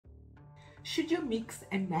Should you mix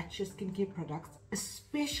and match your skincare products,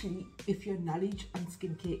 especially if your knowledge on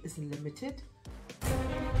skincare is limited?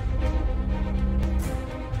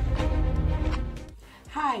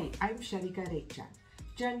 Hi, I'm Sharika Rekchan,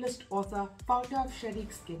 journalist, author, founder of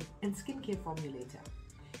Sharik Skin and skincare formulator.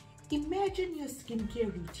 Imagine your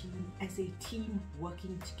skincare routine as a team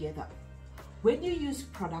working together. When you use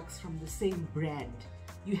products from the same brand,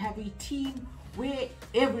 you have a team where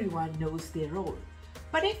everyone knows their role.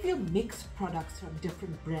 But if you mix products from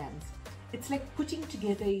different brands, it's like putting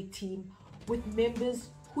together a team with members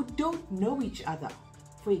who don't know each other.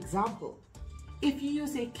 For example, if you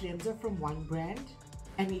use a cleanser from one brand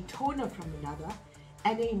and a toner from another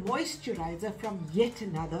and a moisturizer from yet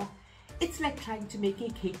another, it's like trying to make a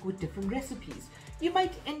cake with different recipes. You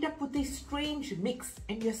might end up with a strange mix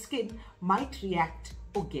and your skin might react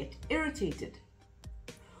or get irritated.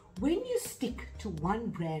 When you stick to one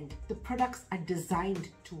brand, the products are designed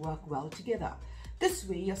to work well together. This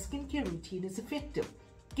way, your skincare routine is effective,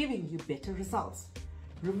 giving you better results.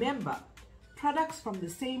 Remember, products from the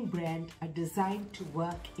same brand are designed to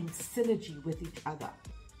work in synergy with each other.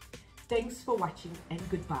 Thanks for watching and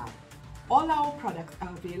goodbye. All our products are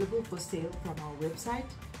available for sale from our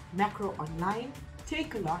website, Macro Online,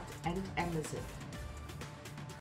 Take A Lot and Amazon.